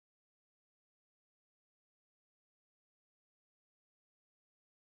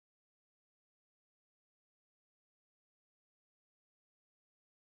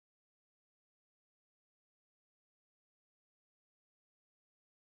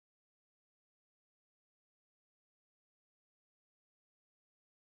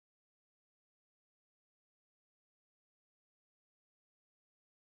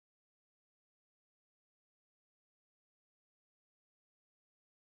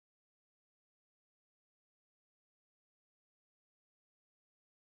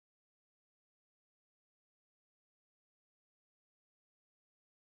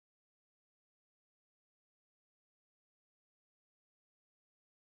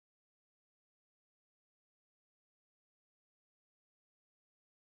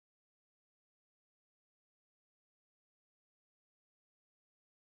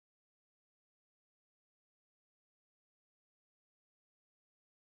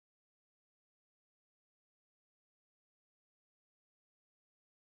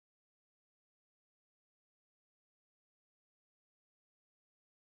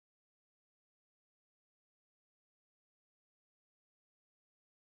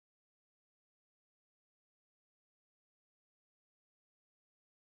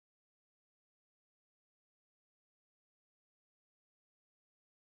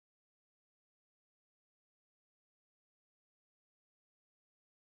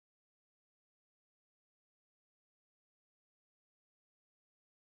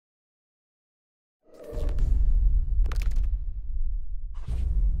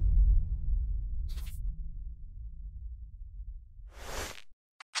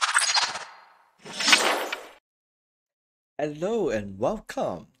Hello and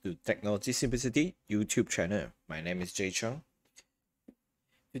welcome to Technology Simplicity YouTube channel. My name is Chong.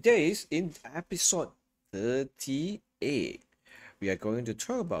 Today is in episode 38. We are going to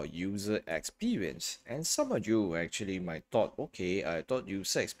talk about user experience. And some of you actually might thought, okay, I thought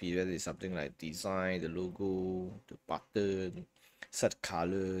user experience is something like design, the logo, the button, set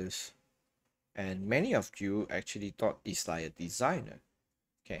colors. And many of you actually thought it's like a designer.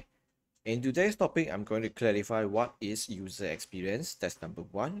 Okay. In today's topic, I'm going to clarify what is user experience. That's number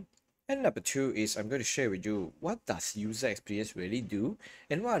one. And number two is I'm going to share with you what does user experience really do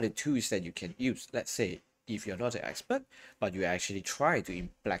and what are the tools that you can use. Let's say if you're not an expert, but you actually try to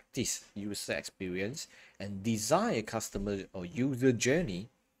practice user experience and design a customer or user journey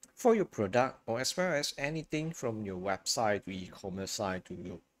for your product or as well as anything from your website to e-commerce site to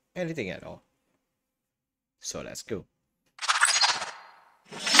your anything at all. So let's go.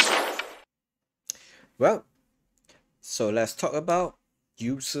 Well, so let's talk about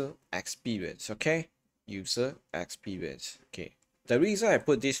user experience, okay? User experience, okay. The reason I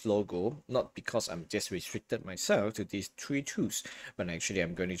put this logo, not because I'm just restricted myself to these three tools, but actually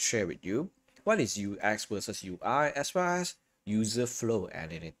I'm going to share with you what is UX versus UI as well as user flow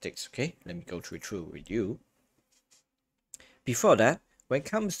analytics, okay? Let me go through with you. Before that, when it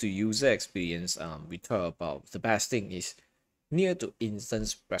comes to user experience, we talk about the best thing is near to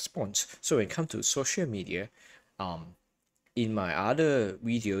instant response. So when it comes to social media, in my other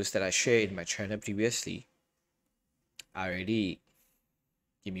videos that I shared in my channel previously, I already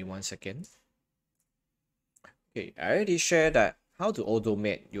give me 1 second. Okay, I already shared that how to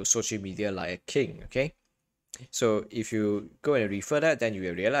automate your social media like a king. Okay, so if you go and refer that, then you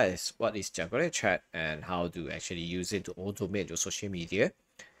will realize what is Jagole chat and how to actually use it to automate your social media.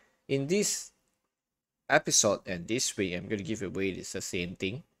 In this episode and this week, I'm going to give away it's the same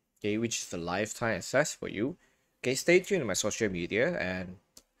thing, okay, which is the lifetime access for you. Okay, stay tuned in my social media and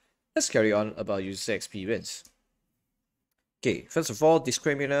let's carry on about user experience. Okay, first of all,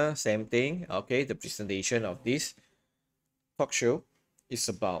 disclaimer, same thing. Okay, the presentation of this talk show is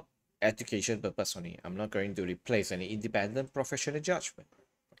about education purpose only. I'm not going to replace any independent professional judgment.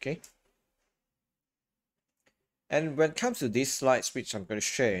 Okay. And when it comes to these slides, which I'm going to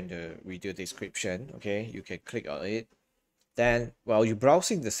share in the video description, okay, you can click on it. Then while you're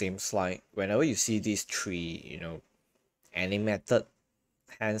browsing the same slide, whenever you see these three, animated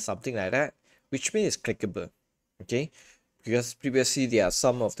hand, something like that, which means it's clickable. Okay, because previously there are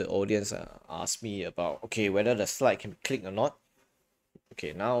some of the audience asked me about, okay, whether the slide can be clicked or not.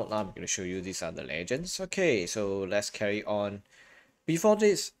 Okay, now I'm going to show you these are the legends. Okay, so let's carry on. Before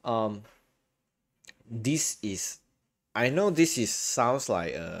this, this is, I know this is sounds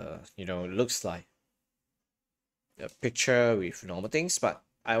like looks like a picture with normal things, but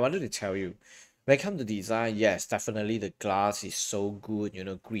I wanted to tell you, when it comes to design, yes, definitely the glass is so good,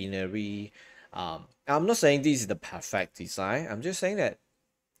 greenery. I'm not saying this is the perfect design. I'm just saying that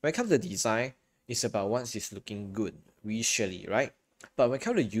when it comes to design, it's about once it's looking good visually, right? But when it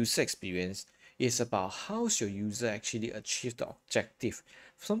comes to user experience, it's about how's your user actually achieve the objective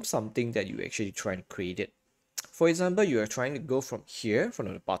from something that you actually try and create it. For example, you are trying to go from here,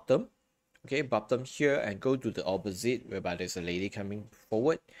 from the bottom, okay, bottom here, and go to the opposite, whereby there's a lady coming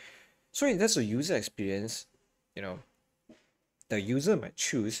forward. So in terms of user experience, the user might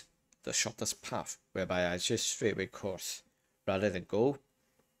choose the shortest path, whereby I just straight away cross, rather than go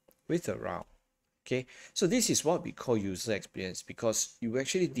with a route. Okay, so this is what we call user experience, because you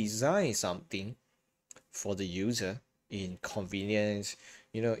actually design something for the user in convenience,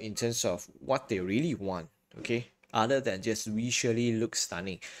 in terms of what they really want, okay, other than just visually look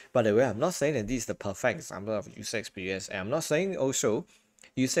stunning. By the way, I'm not saying that this is the perfect example of user experience, and I'm not saying also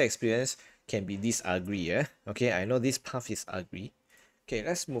user experience can be this ugly. Yeah, okay, I know this path is ugly. Okay,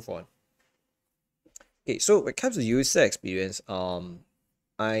 let's move on. Okay, so when it comes to user experience,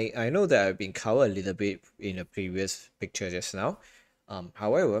 I know that I've been covered a little bit in a previous picture just now.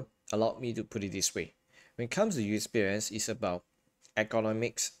 However, allow me to put it this way. When it comes to user experience, it's about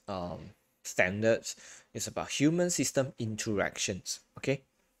economics, standards. It's about human system interactions. Okay,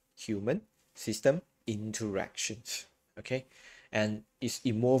 human system interactions. Okay, and it's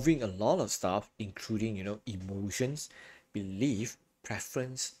involving a lot of stuff, including emotions, belief,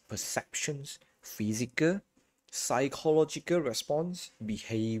 preference, perceptions, physical, psychological response,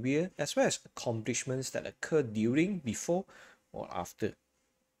 behavior, as well as accomplishments that occur during, before, or after.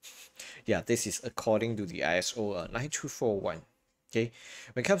 Yeah, this is according to the ISO 9241. Okay,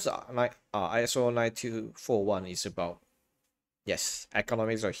 when it comes to ISO 9241, it's about, yes,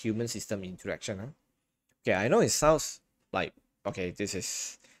 economics or human system interaction. Huh? Okay, I know it sounds like, okay, this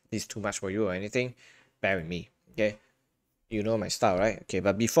is too much for you or anything. Bear with me. Okay, you know my style, right? Okay,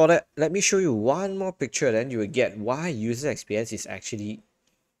 but before that, let me show you one more picture, then you will get why user experience is actually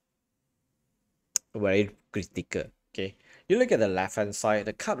very critical. Okay, you look at the left hand side,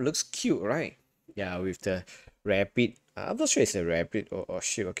 the cup looks cute, right? Yeah, with the rabbit. I'm not sure it's a rabbit or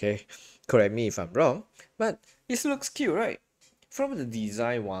shit. Okay, correct me if I'm wrong, but it looks cute, right? From the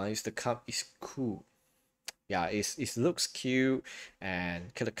design wise, the cup is cool. Yeah, it looks cute,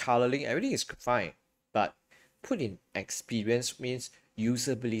 and the coloring, everything is fine, but put in experience means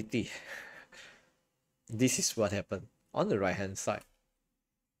usability. This is what happened on the right hand side.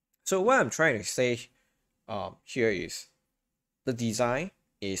 So what I'm trying to say here is the design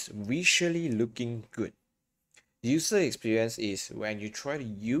is visually looking good. User experience is when you try to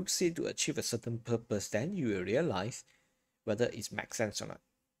use it to achieve a certain purpose, then you will realize whether it makes sense or not.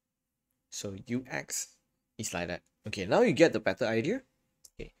 So UX is like that. Okay, now you get the better idea.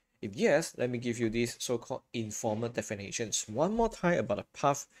 Okay, if yes, let me give you these so-called informal definitions one more time about a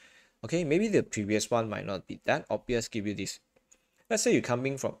path. Okay, maybe the previous one might not be that obvious. Give you this. Let's say you're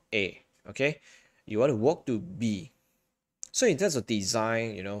coming from A. Okay, you want to walk to B. So in terms of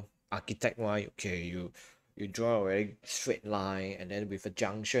design, architect wise, okay, you draw a very straight line, and then with a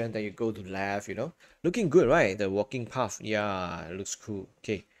junction, then you go to left, looking good, right? The walking path, yeah, it looks cool.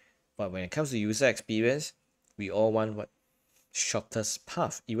 Okay, but when it comes to user experience, we all want what? Shortest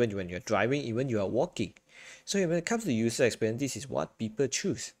path, even when you're driving, even you are walking. So when it comes to user experience, this is what people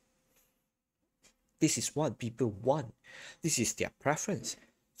choose. This is what people want. This is their preference.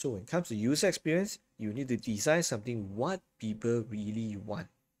 So when it comes to user experience, you need to design something what people really want.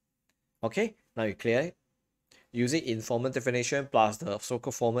 Okay, now you clear? Using informal definition plus the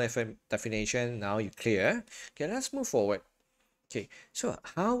so-called formal definition, now you clear. Okay, let's move forward. Okay, so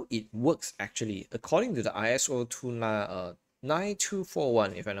how it works actually, according to the ISO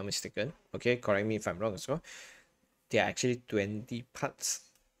 9241, if I'm not mistaken, okay, correct me if I'm wrong as well, there are actually 20 parts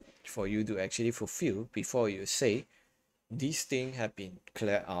for you to actually fulfill before you say these things have been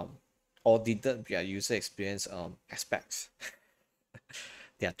clear audited via user experience aspects.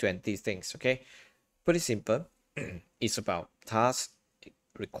 There are 20 things, okay? Pretty simple. It's about task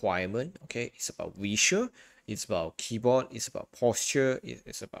requirement, okay? It's about visual, it's about keyboard, it's about posture,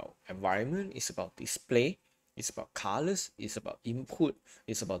 it's about environment, it's about display, it's about colors, it's about input,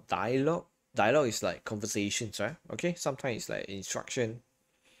 it's about dialogue. Dialogue is like conversations, right? Okay, sometimes it's like instruction.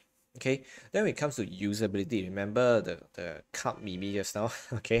 Okay, then when it comes to usability, remember the cup mimi just now.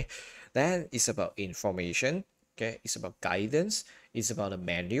 Okay, then it's about information. Okay, it's about guidance, it's about a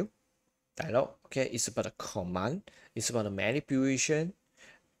menu dialogue. Okay, it's about a command, it's about a manipulation,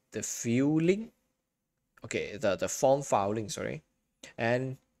 the fueling, okay, the form filing, sorry,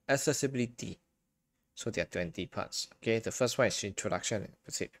 and accessibility. So there are 20 parts. Okay, the first one is introduction.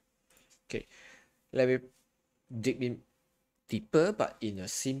 That's it. Okay, let me dig in deeper, but in a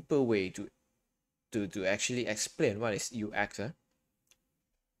simple way to actually explain what is UX. When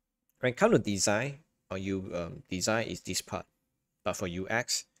it comes to design, or design is this part, but for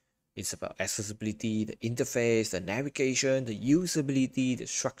UX, it's about accessibility, the interface, the navigation, the usability, the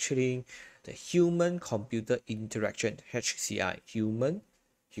structuring, the human computer interaction, HCI, human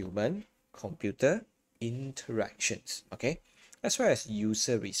computer interactions. Okay, as well as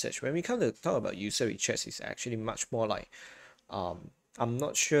user research. When we come to talk about user research, it's actually much more like I'm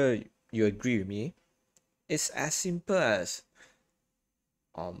not sure you agree with me. It's as simple as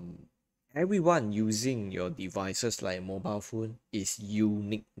um everyone using your devices like mobile phone is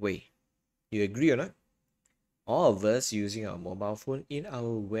unique way. You agree or not? All of us using our mobile phone in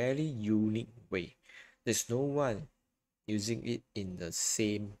our very unique way. There's no one using it in the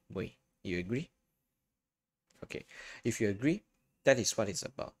same way. You agree? Okay. If you agree, that is what it's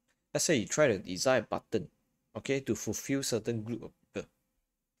about. Let's say you try to design a button, okay, to fulfill certain group of people.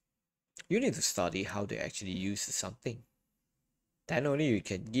 You need to study how they actually use something. Then only you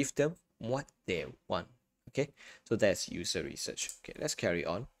can give them what they want. Okay, so that's user research. Okay, let's carry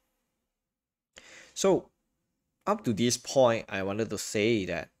on. So up to this point, I wanted to say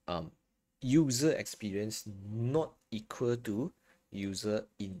that user experience not equal to user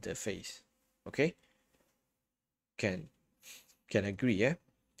interface. Okay, can agree, yeah.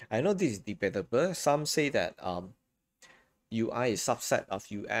 I know this is debatable. Some say that UI is subset of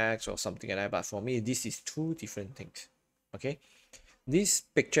UX or something like that, but for me, this is two different things. Okay, this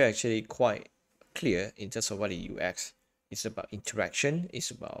picture actually quite clear in terms of what is UX. It's about interaction,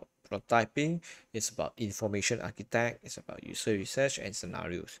 it's about prototyping, it's about information architect, it's about user research and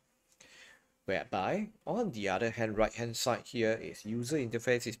scenarios. Whereby, on the other hand, right hand side here is user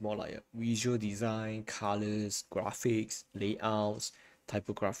interface is more like a visual design, colors, graphics, layouts,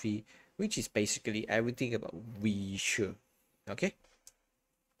 typography, which is basically everything about visual. Okay,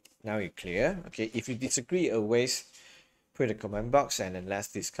 now you're clear. Okay, if you disagree, always put in the comment box and then let's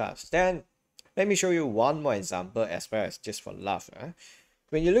discuss. Then let me show you one more example as well as just for laugh.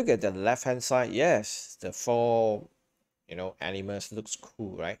 When you look at the left hand side, yes, the four animals looks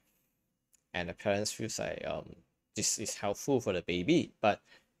cool, right? And the parents feels like this is helpful for the baby. But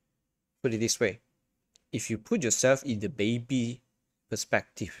put it this way, if you put yourself in the baby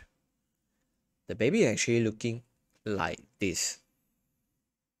perspective, the baby actually looking like this.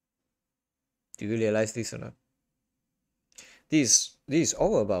 Do you realize this or not? This is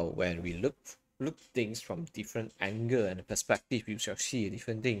all about when we look things from different angle and perspective, you shall see a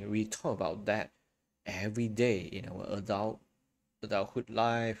different thing. We talk about that every day in our adulthood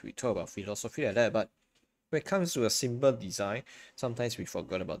life. We talk about philosophy like that, but when it comes to a simple design, sometimes we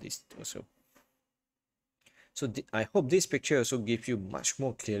forgot about this also. So I hope this picture also gives you much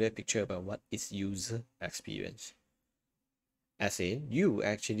more clearer picture about what is user experience. As in, you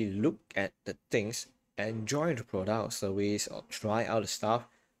actually look at the things, enjoy the product, service, or try out the stuff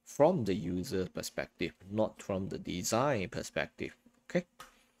from the user perspective, not from the design perspective. Okay,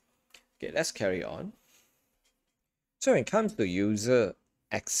 let's carry on. So when it comes to user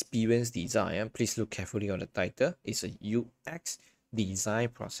experience design, please look carefully on the title. It's a UX design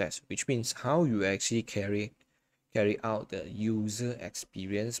process, which means how you actually carry out the user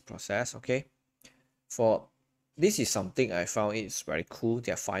experience process. Okay, for this is something I found it's very cool.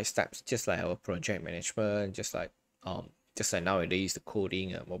 There are 5 steps, just like our project management, just like nowadays the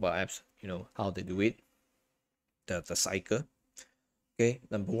coding, mobile apps, how they do it, the cycle. Okay,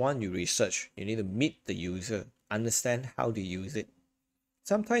 number 1, you research. You need to meet the user, understand how they use it.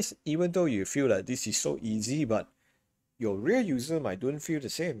 Sometimes, even though you feel like this is so easy, but your real user might don't feel the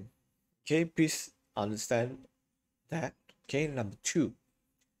same. Okay, please understand that. Okay, number 2,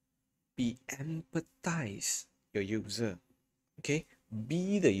 be empathize your user. Okay,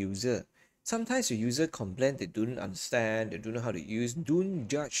 be the user. Sometimes the user complain they don't understand, they don't know how to use. Don't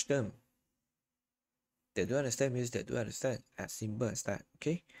judge them. They don't understand means they don't understand. As simple as that.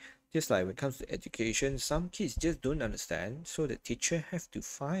 Okay, just like when it comes to education, some kids just don't understand, so the teacher have to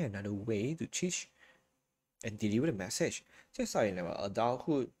find another way to teach and deliver the message. Just like in our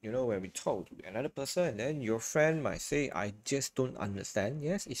adulthood, when we talk to another person and then your friend might say, I just don't understand.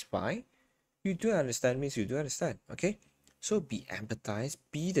 Yes, it's fine. You do understand means you do understand. Okay, so be empathize,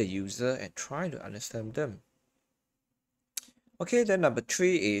 be the user and try to understand them. Okay, then number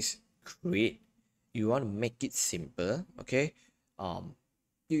 3 is create. You want to make it simple. Okay,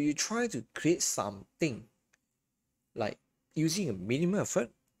 you try to create something like using a minimum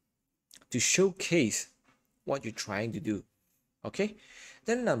effort to showcase what you're trying to do. Okay,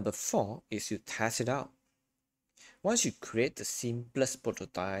 then number 4 is you test it out. Once you create the simplest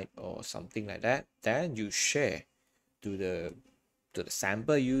prototype or something like that, then you share to the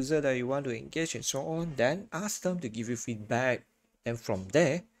sample user that you want to engage and so on. Then ask them to give you feedback. And from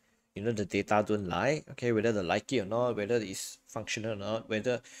there, the data don't lie. Okay, whether they like it or not, whether it's functional or not,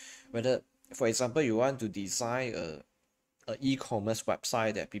 whether for example you want to design a e-commerce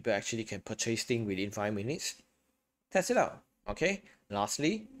website that people actually can purchase things within 5 minutes, test it out. Okay,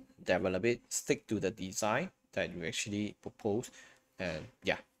 lastly, develop it, stick to the design that you actually propose, and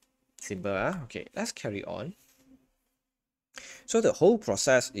yeah, simple. Okay, let's carry on. So the whole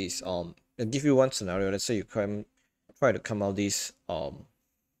process is I'll give you one scenario. Let's say you try to come out these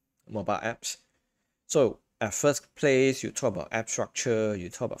mobile apps. So at first place, you talk about app structure, you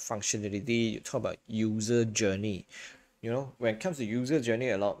talk about functionality, you talk about user journey. When it comes to user journey,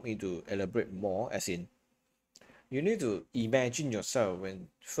 allow me to elaborate more, as in you need to imagine yourself when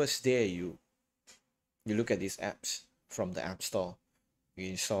first day you look at these apps from the app store, you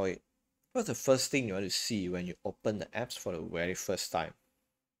install it. What's the first thing you want to see when you open the apps for the very first time?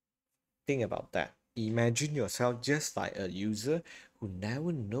 Think about that. Imagine yourself just like a user who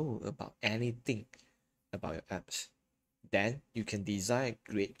never know about anything about your apps. Then you can design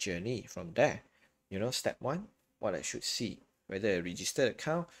a great journey from there. Step 1, what I should see, whether a registered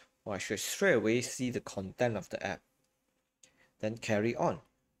account or I should straight away see the content of the app. Then carry on.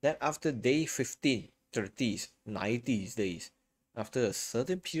 Then after day 15, 30s, 90s days, after a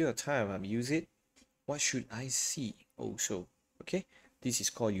certain period of time I'm using it, what should I see also? Okay, this is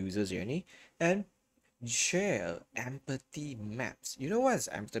called user journey. And share empathy maps. You know what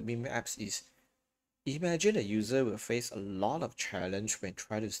empathy maps is? Imagine a user will face a lot of challenge when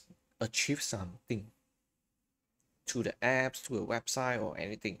trying to achieve something to the apps, to a website, or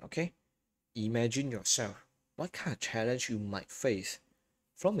anything. Okay, imagine yourself what kind of challenge you might face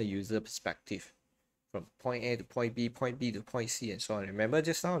from a user perspective, from point A to point B, point B to point C, and so on. Remember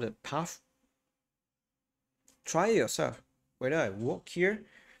just now the path? Try it yourself. Whether I walk here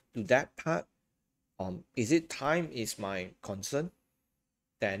to that part, is it time is my concern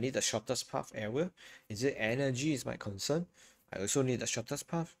that I need the shortest path ever? Is it energy is my concern? I also need the shortest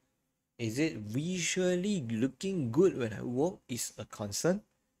path. Is it visually looking good when I walk is a concern?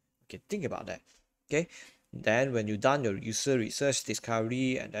 Okay, think about that. Okay, then when you done your user research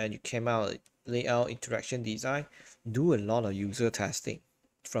discovery and then you came out layout interaction design, do a lot of user testing.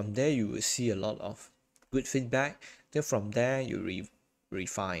 From there you will see a lot of good feedback. Then from there you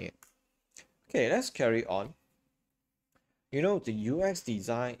refine it. Okay, let's carry on. You know, the UX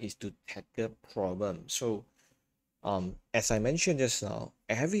design is to tackle problems. So as I mentioned just now,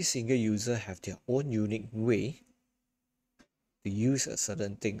 every single user have their own unique way to use a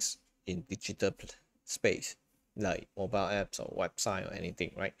certain things in digital space, like mobile apps or website or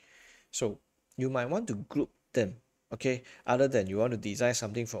anything, right? So you might want to group them. Okay, other than you want to design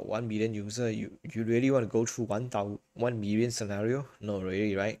something for 1 million user, you really want to go through 1 million scenario? No,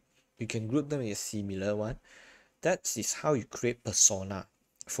 really, right? You can group them in a similar one. That is how you create persona.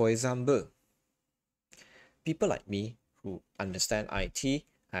 For example, people like me who understand IT,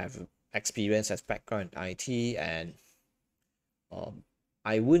 have experience as background in IT, and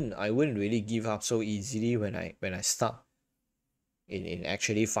I wouldn't really give up so easily when I start in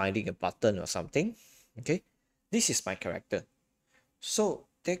actually finding a button or something. Okay, this is my character. So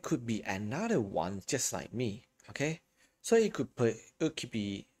there could be another one just like me. Okay, so it could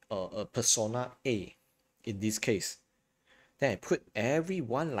be a persona A in this case. Then I put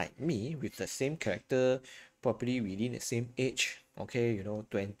everyone like me with the same character, probably within the same age. Okay,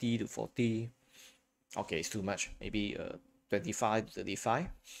 20 to 40. Okay, it's too much. Maybe 25 to 35.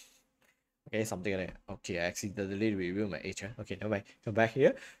 Okay, something like that. Okay, I accidentally revealed my age. Okay, never mind. Come back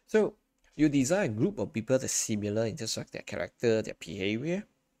here. So you design a group of people that's similar in terms of their character, their behavior.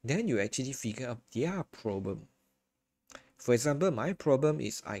 Then you actually figure out their problem. For example, my problem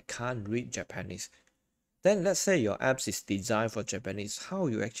is I can't read Japanese. Then let's say your apps is designed for Japanese. How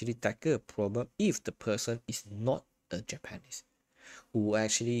you actually tackle a problem if the person is not a Japanese, who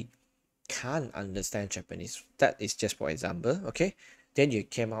actually can't understand Japanese? That is just for example, okay? Then you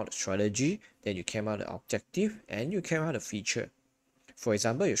came out a strategy, then you came out an objective, and you came out a feature. For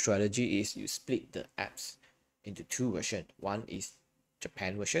example, your strategy is you split the apps into two versions. One is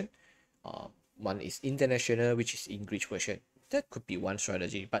Japan version, one is international, which is English version. That could be one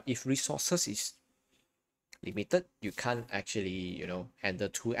strategy. But if resources is limited, you can't actually, handle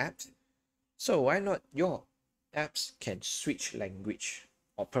two apps. So why not your apps can switch language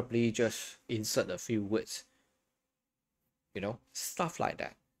or probably just insert a few words, stuff like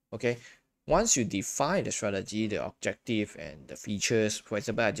that. Okay. Once you define the strategy, the objective, and the features, for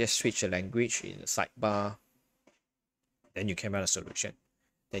example, I just switch the language in the sidebar, then you came out a solution.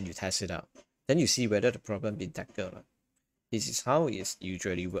 Then you test it out. Then you see whether the problem been tackled. This is how it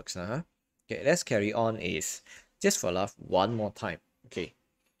usually works. Okay, let's carry on is just for love one more time. Okay.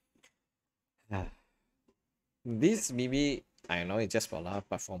 This maybe I know it's just for laugh,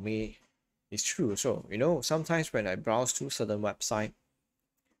 but for me, it's true. So sometimes when I browse through certain website,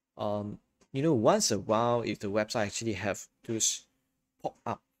 once a while, if the website actually have those pop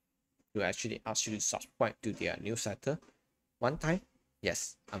up to actually ask you to subscribe to their newsletter, one time,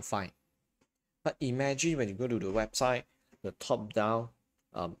 yes, I'm fine. But imagine when you go to the website, the top down,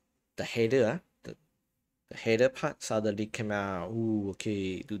 the header, the header part suddenly came out. Oh,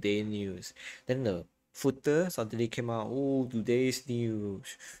 okay, today news. Then the footer suddenly came out. Oh, today's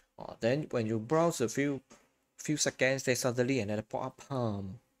news. Then when you browse a few seconds, there's suddenly another pop-up.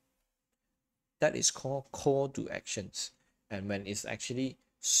 That is called call to actions. And when it's actually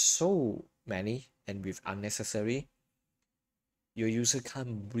so many and with unnecessary, your user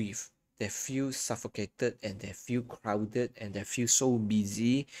can't breathe. They feel suffocated and they feel crowded and they feel so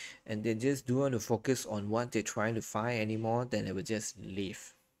busy and they just don't want to focus on what they're trying to find anymore, then they will just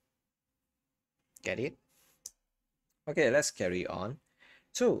leave. Get it? Okay, let's carry on.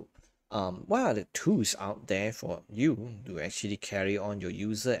 So what are the tools out there for you to actually carry on your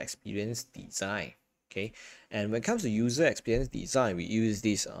user experience design? Okay, and when it comes to user experience design, we use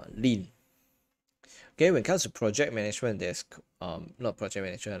this lean. Okay, when it comes to project management, there's not project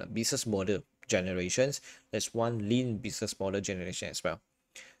management, business model generations. There's one lean business model generation as well.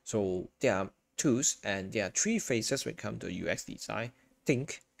 So there are tools and there are three phases when it comes to UX design: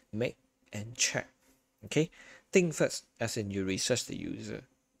 think, make, and check. Okay, think first, as in you research the user.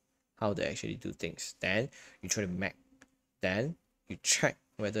 how they actually do things. Then you try to map. Then you check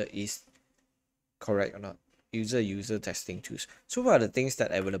whether it's correct or not. User testing tools. So what are the things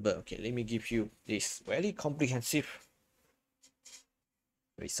that are available? Okay, let me give you this very comprehensive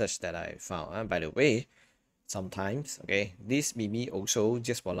research that I found. And by the way, sometimes, okay, this mimi also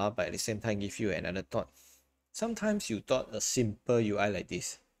just voila, but at the same time give you another thought. Sometimes you thought a simple UI like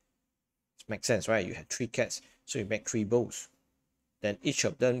this makes sense, right? You have 3 cats, so you make 3 bows. Then each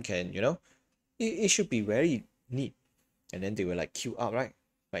of them can, it should be very neat. And then they will like queue up, right?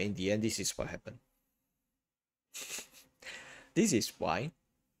 But in the end, this is what happened. This is why,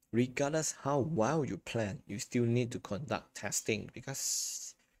 regardless how well you plan, you still need to conduct testing,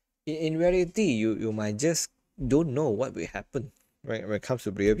 because in reality, you might just don't know what will happen when it comes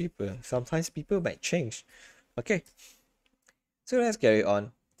to real people. Sometimes people might change. Okay, so let's carry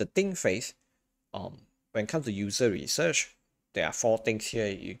on. The think phase. When it comes to user research, there are 4 things here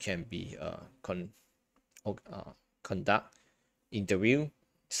you can be conduct: interview,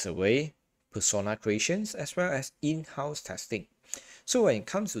 survey, persona creations, as well as in-house testing. So when it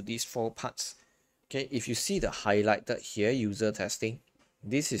comes to these 4 parts, okay, if you see the highlighted here, user testing,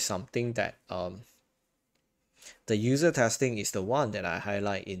 this is something that the user testing is the one that I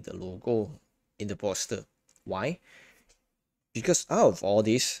highlight in the logo, in the poster. Why? Because out of all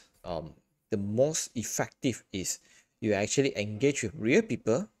this, the most effective is you actually engage with real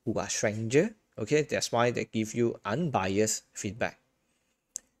people who are stranger. Okay, that's why they give you unbiased feedback.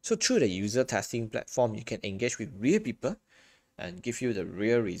 So through the user testing platform, you can engage with real people and give you the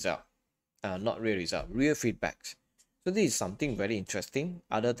real result. Not real result, real feedbacks. So this is something very interesting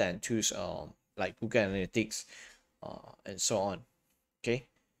other than tools like Google Analytics and so on. Okay,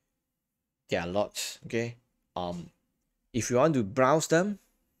 there are lots. Okay, if you want to browse them,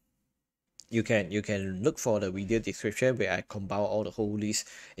 you can look for the video description where I compile all the whole list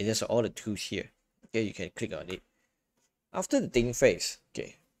and just all the tools here. Okay, you can click on it. After the think phase,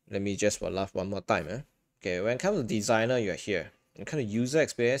 okay, let me just laugh one more time. Okay, when it comes to designer, you are here. When it comes to user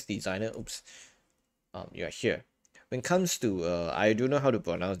experience designer, you are here. When it comes to I don't know how to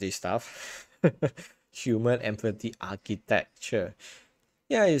pronounce this stuff. Human empathy architecture.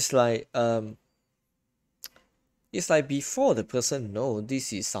 Yeah, it's like before the person know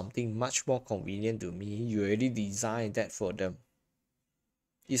this is something much more convenient to me, you already design that for them.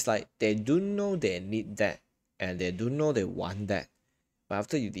 It's like they don't know they need that, and they don't know they want that. But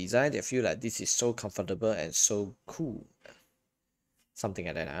after you design, they feel like this is so comfortable and so cool. Something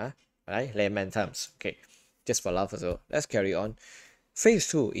like that, huh? Right? Layman terms. Okay. Just for love as well. Let's carry on. Phase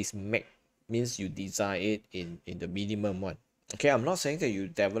 2 is make, means you design it in the minimum one. Okay, I'm not saying that you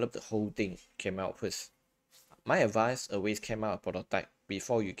develop the whole thing, came out first. My advice always came out a prototype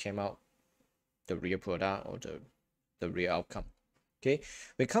before you came out the real product or the real outcome. Okay,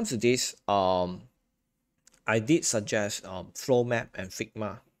 when it comes to this, I did suggest flow map and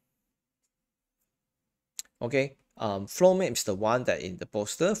Figma. Okay, flow map is the one that in the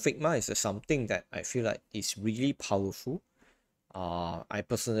poster. Figma is something that I feel like is really powerful. I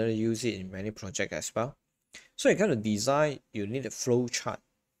personally use it in many projects as well. So you kind of design, you need a flow chart.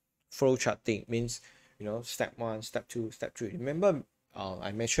 Flow chart thing means, step 1, step 2, step 3. Remember,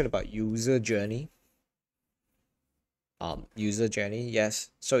 I mentioned about user journey. User journey,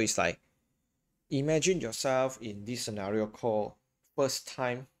 yes. So it's like, imagine yourself in this scenario called first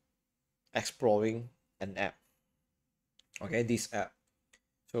time exploring an app. Okay, this app.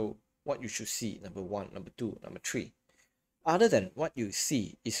 So what you should see, number 1, number 2, number 3. Other than what you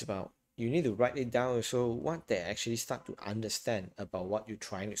see, is about you need to write it down so what they actually start to understand about what you're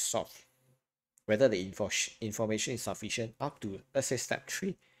trying to solve, whether the information is sufficient up to, let's say, step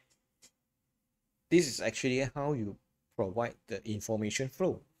 3. This is actually how you provide the information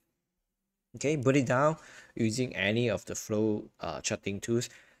flow. Okay, put it down using any of the flow charting tools.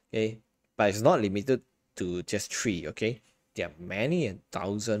 Okay, but it's not limited to just 3. Okay, there are many and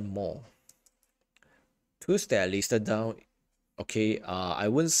thousand more tools that are listed down. Okay, I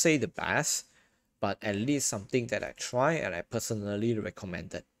wouldn't say the best, but at least something that I try and I personally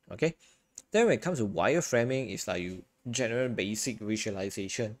recommended. Okay, then when it comes to wireframing, it's like you generate basic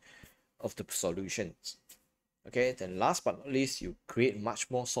visualization of the solutions. Okay, then last but not least, you create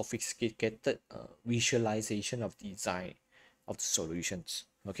much more sophisticated visualization of design of the solutions.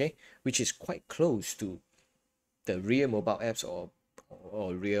 Okay, which is quite close to the real mobile apps or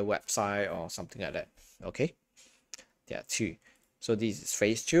real website or something like that. Okay, there are 2. So this is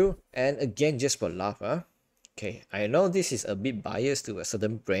phase 2, and again, just for laugh, okay, I know this is a bit biased to a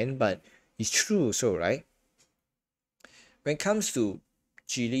certain brand, but it's true so, right? When it comes to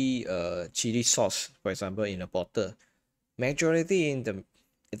chili sauce, for example, in a bottle, majority in the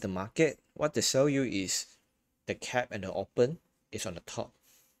in the market, what they sell you is the cap and the open is on the top.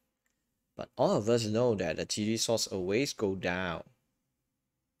 But all of us know that the TG source always go down,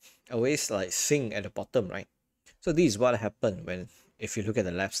 always like sink at the bottom, right? So this is what happened when, if you look at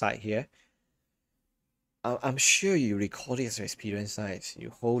the left side here, I'm sure you recall this experience, right?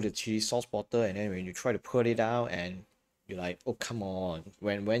 You hold the chili sauce bottle and then when you try to put it out and you're like, oh come on,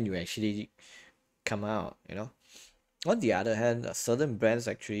 when you actually come out, you know. On the other hand, certain brands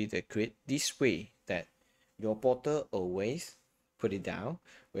actually they create this way that your bottle always put it down,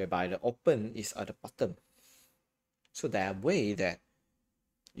 whereby the open is at the bottom. So that way that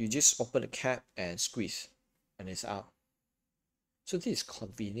you just open the cap and squeeze and it's out. So this is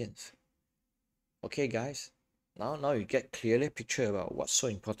convenience. Okay guys, now you get clearly picture about what's so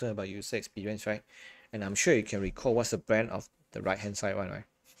important about user experience, right? And I'm sure you can recall what's the brand of the right hand side one, right?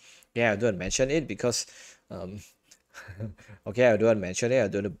 Yeah, I don't mention it because okay, I don't want to mention it.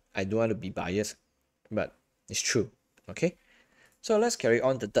 I don't want to be biased, but it's true. Okay, so let's carry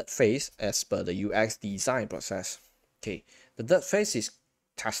on the third phase as per the UX design process. Okay, the third phase is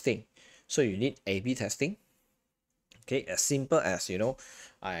testing. So you need A/B testing. Okay, as simple as, you know,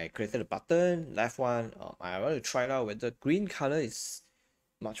 I created a button, left one, I want to try it out whether green color is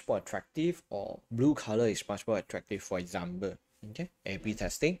much more attractive or blue color is much more attractive, for example. Okay, A/B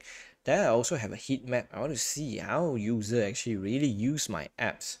testing. Then I also have a heat map. I want to see how user actually really use my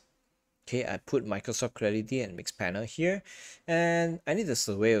apps. Okay, I put Microsoft Clarity and Mixpanel here, and I need a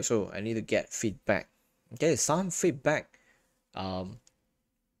survey also. I need to get feedback. Okay, some feedback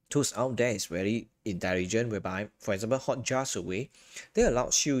tools out there is very intelligent, whereby, for example, Hotjar survey, they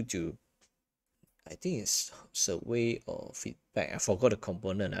allows you to, I think it's survey or feedback, I forgot the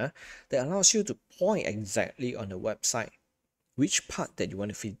component, that allows you to point exactly on the website which part that you want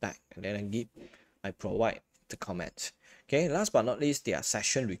to feedback, and then I provide the comments. Okay, last but not least, there are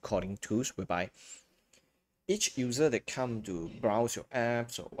session recording tools whereby each user that come to browse your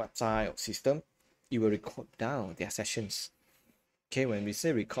apps or website or system, it will record down their sessions. Okay, when we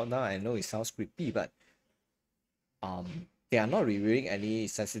say record down, I know it sounds creepy, but they are not revealing any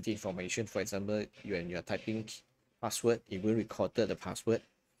sensitive information. For example, when you're typing password, it will record the password.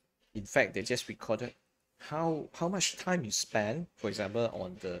 In fact, they just recorded how much time you spend, for example,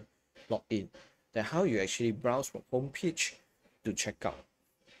 on the login, then how you actually browse from home page to checkout.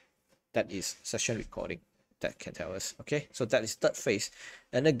 That is session recording that can tell us. Okay, so that is third phase.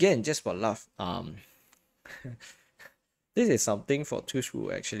 And again, just for laugh, this is something for those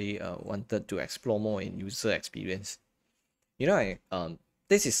who actually wanted to explore more in user experience. You know,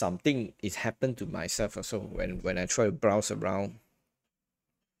 this is something it happened to myself also when I try to browse around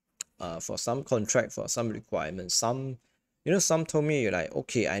for some contract, for some requirements. Some, you know, some told me like,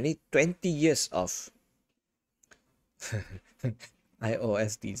 okay, I need 20 years of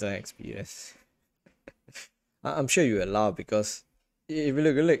iOS design experience. I'm sure you will laugh because if you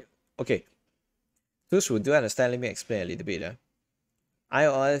look, okay, those who do understand, let me explain a little bit.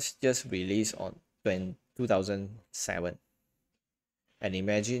 iOS just released on 2007. And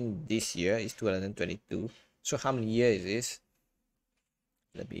imagine this year is 2022. So how many years is this?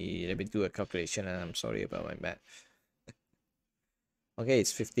 Let me do a calculation, and I'm sorry about my math. Okay,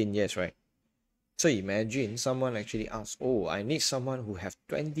 it's 15 years, right? So imagine someone actually asks, oh, I need someone who have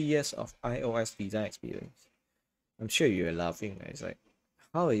 20 years of iOS design experience. I'm sure you're laughing. Right? It's like,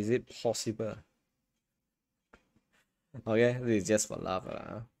 how is it possible? Okay, this is just for laugh.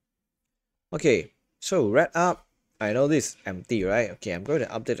 Okay, so wrap up. I know this is empty, right? Okay, I'm going to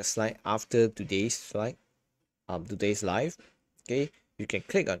update the slide after today's slide, today's live. Okay, you can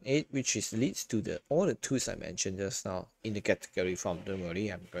click on it, which is leads to all the tools I mentioned just now in the category form. Don't worry,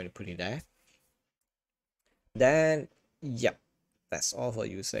 I'm going to put it there. Then, yeah, that's all for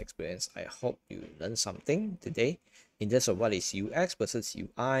user experience. I hope you learned something today in terms of what is UX versus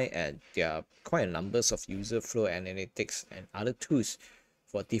UI, and there are quite a numbers of user flow analytics and other tools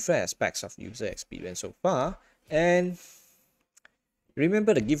for different aspects of user experience so far. And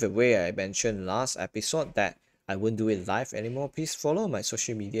remember the giveaway I mentioned last episode that I won't do it live anymore. Please follow my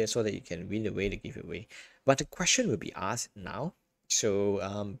social media so that you can win away the giveaway. But the question will be asked now.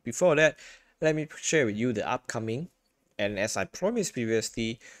 So before that, let me share with you the upcoming, and as I promised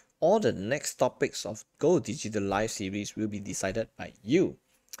previously, all the next topics of Go Digital Live series will be decided by you.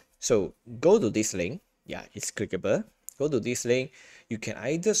 So go to this link. Yeah, it's clickable. Go to this link. You can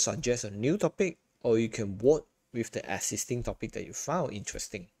either suggest a new topic or you can vote with the existing topic that you found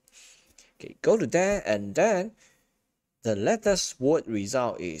interesting. Okay, go to there, and then the latest vote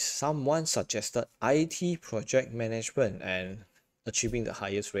result is someone suggested IT project management and achieving the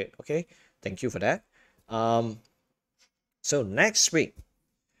highest rate. Okay, thank you for that. So next week,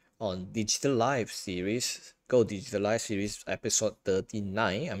 on Digital Life series, Go Digital Life series episode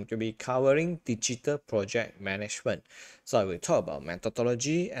 39. I'm going to be covering digital project management. So I will talk about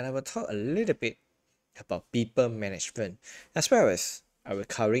methodology and I will talk a little bit about people management, as well as I will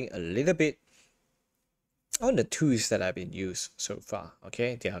covering a little bit on the tools that I've been used so far.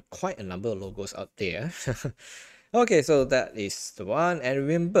 Okay, there are quite a number of logos out there. Okay, so that is the one. And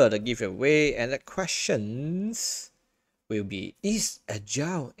remember the giveaway and the questions will be, is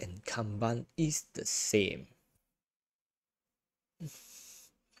agile and Kanban is the same?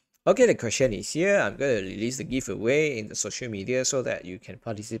 Okay, the question is here. I'm going to release the giveaway in the social media so that you can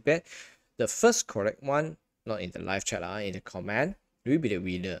participate. The first correct one, not in the live chat, in the comment, will be the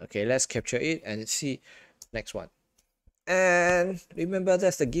winner. Okay, let's capture it and see next one. And remember,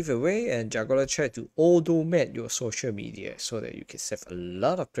 that's the giveaway, and Jagole try to automate your social media so that you can save a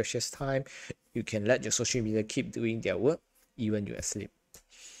lot of precious time. You can let your social media keep doing their work even you are asleep.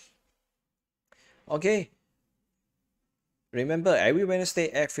 Okay, remember, every Wednesday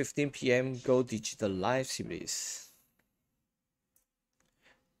at 15 p.m. Go Digital Live series.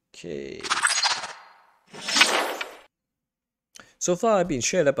 Okay. So far, I've been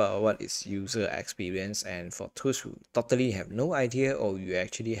shared about what is user experience, and for those who totally have no idea or you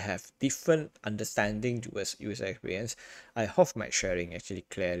actually have different understanding towards user experience, I hope my sharing actually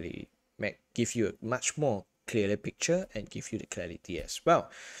clearly give you a much more clearer picture and give you the clarity as well.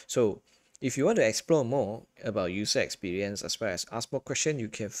 So if you want to explore more about user experience as well as ask more questions, you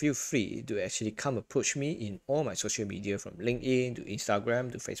can feel free to actually come approach me in all my social media, from LinkedIn to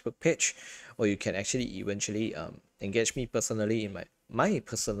Instagram to Facebook page, or you can actually eventually engage me personally in my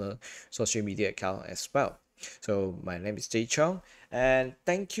personal social media account as well. So my name is Chong, and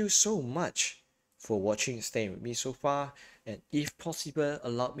thank you so much for watching and staying with me so far. And if possible,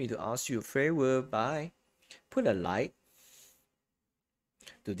 allow me to ask you a favor by put a like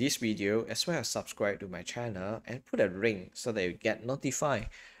to this video as well as subscribe to my channel and put a ring so that you get notified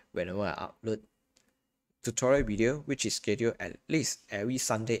whenever I upload tutorial video, which is scheduled at least every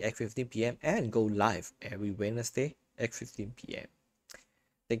Sunday at 15 p.m. and go live every Wednesday at 15 p.m.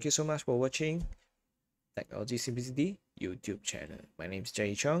 Thank you so much for watching Technology Simplicity YouTube channel. My name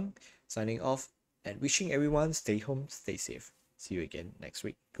is Chong, signing off and wishing everyone stay home, stay safe. See you again next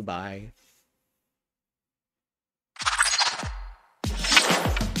week. Goodbye.